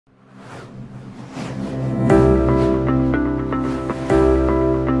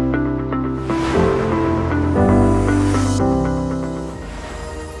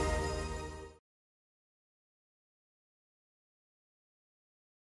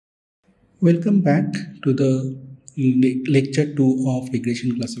Welcome back to the lecture 2 of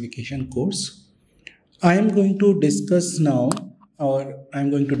regression classification course. I am going to discuss now, or I am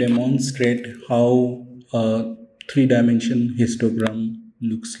going to demonstrate how a three-dimension histogram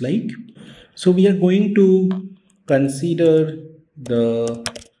looks like. So we are going to consider the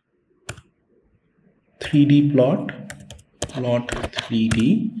 3D plot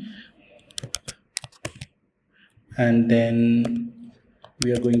 3D, and then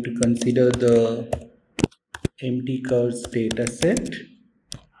we are going to consider the empty curves data set,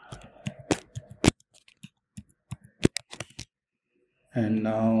 and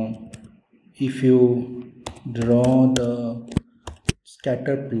now if you draw the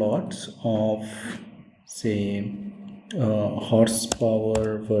scatter plots of say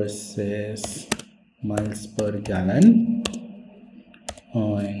horsepower versus miles per gallon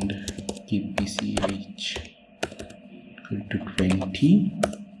and keep PCH equal to 20.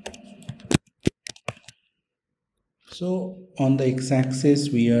 So on the x-axis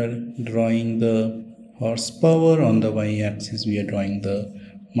we are drawing the horsepower, on the y-axis we are drawing the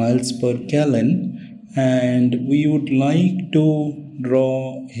miles per gallon, and we would like to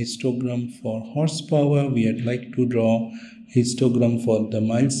draw histogram for horsepower, we would like to draw histogram for the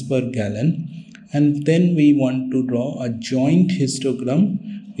miles per gallon, and then we want to draw a joint histogram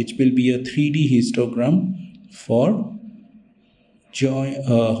which will be a 3D histogram for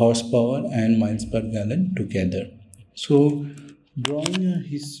horsepower and miles per gallon together. So drawing a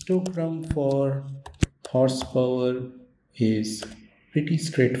histogram for horsepower is pretty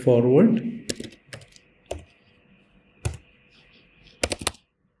straightforward.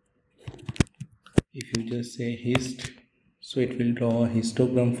 If you just say hist, so it will draw a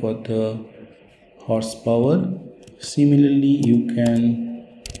histogram for the horsepower. Similarly, you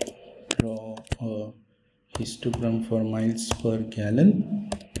can draw a histogram for miles per gallon.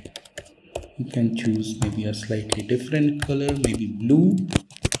 You can choose maybe a slightly different color, maybe blue.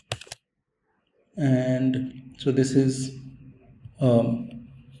 And so this is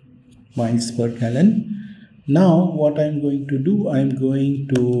miles per gallon. Now what I'm going to do, I'm going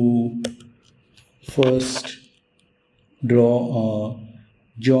to first draw a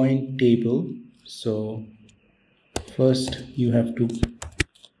joint table. So first you have to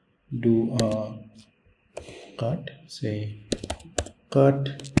do a cut, say cut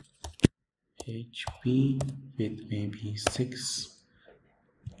HP with maybe 6.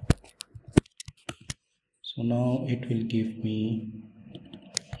 So now it will give me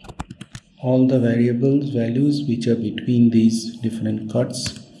all the values which are between these different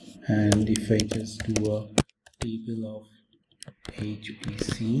cuts, and if I just do a table of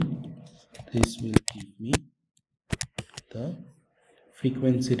HPC, this will give me the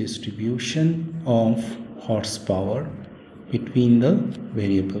frequency distribution of horsepower between the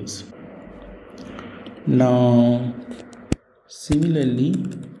variables. Now similarly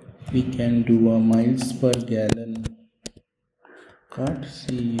we can do a miles per gallon cut,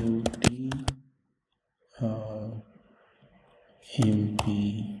 CUT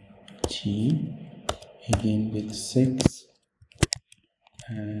MPG, again with 6,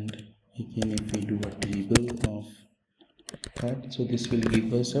 and again if we do a table of cut, so this will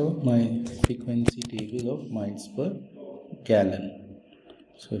give us my frequency table of miles per gallon.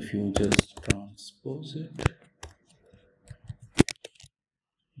 So if you just transpose it,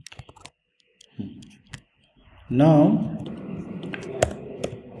 now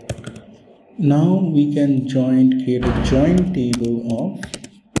we can create a joint table of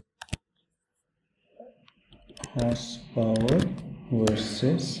horsepower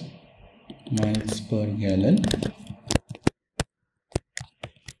versus miles per gallon.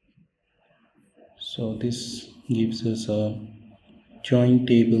 So this gives us a joint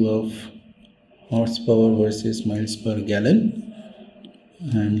table of horsepower versus miles per gallon,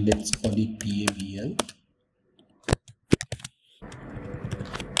 and let's call it TABL.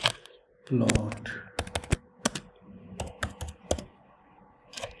 Plot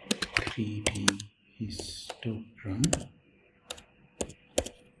 3D histogram.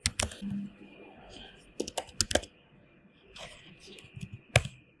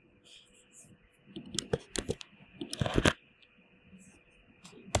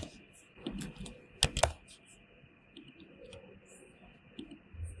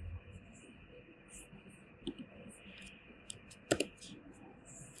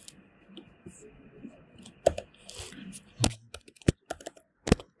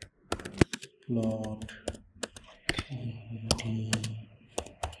 Plot 3D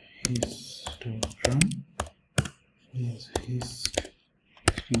histogram is hist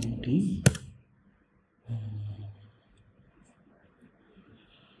 3D.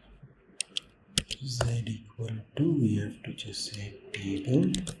 z equal to, we have to just say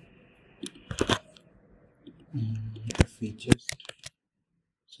table. If we just,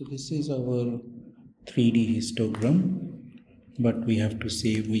 so this is our 3D histogram, but we have to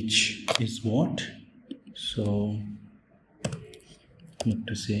say which is what. So we have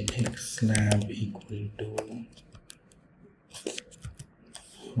to say x lab equal to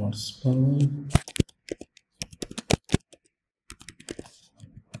horsepower,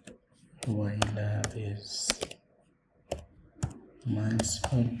 y lab is miles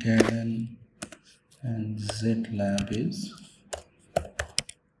per gallon, and z lab is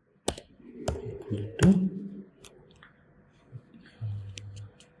equal to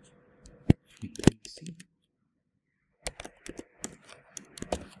frequency.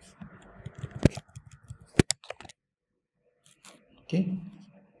 Okay,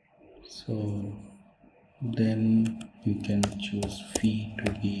 so then you can choose phi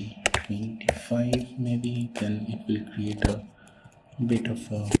to be 25, maybe, then it will create a bit of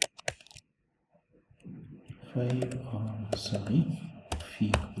a 5, sorry, phi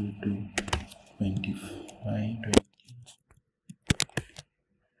equal to 25, 20.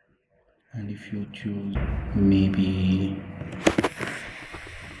 And if you choose maybe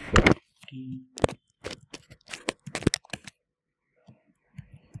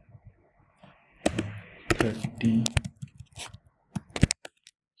 40,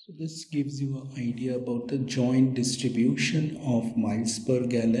 so this gives you an idea about the joint distribution of miles per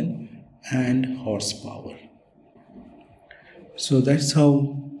gallon and horsepower. So that's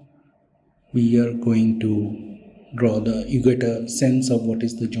how we are going to draw you get a sense of what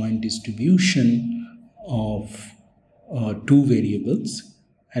is the joint distribution of two variables.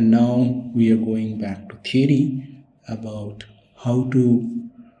 And now we are going back to theory about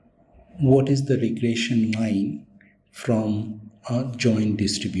what is the regression line from a joint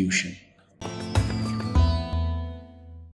distribution.